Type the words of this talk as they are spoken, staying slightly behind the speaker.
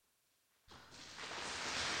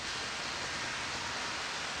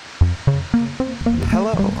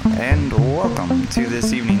and welcome to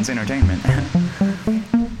this evening's entertainment.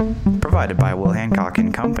 Provided by Will Hancock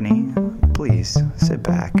and Company. Please sit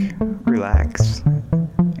back, relax,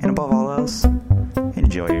 and above all else,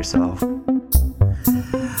 enjoy yourself.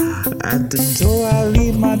 At the door I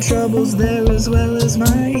leave my troubles there as well as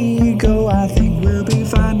my ego. I think we'll be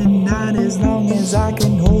fine tonight as long as I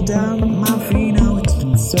can hold down my feet. Now it's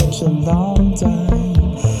been such a long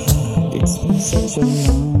time. It's been such a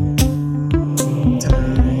long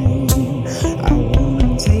time. I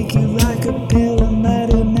wanna take you like a pill and let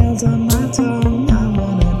it melt on my tongue. I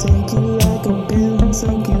wanna take you like a pill and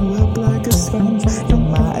soak you up like a sponge. You're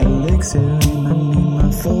my elixir and I need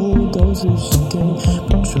my full dosage today.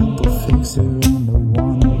 My trouble fixer and the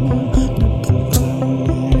one I want to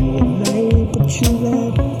relay. But you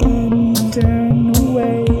let burn turn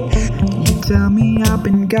away. You tell me I've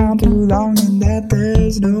been gone too long and that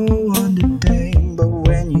there's no one to blame. But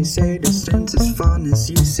when you say distance is fondness,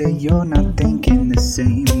 you say you're not thinking the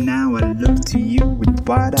same. Now I look to you with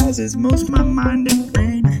wide eyes as most my mind and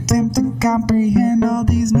brain attempt to comprehend all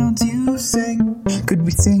these notes you sing. Could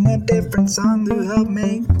we sing a different song to help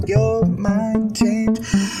make your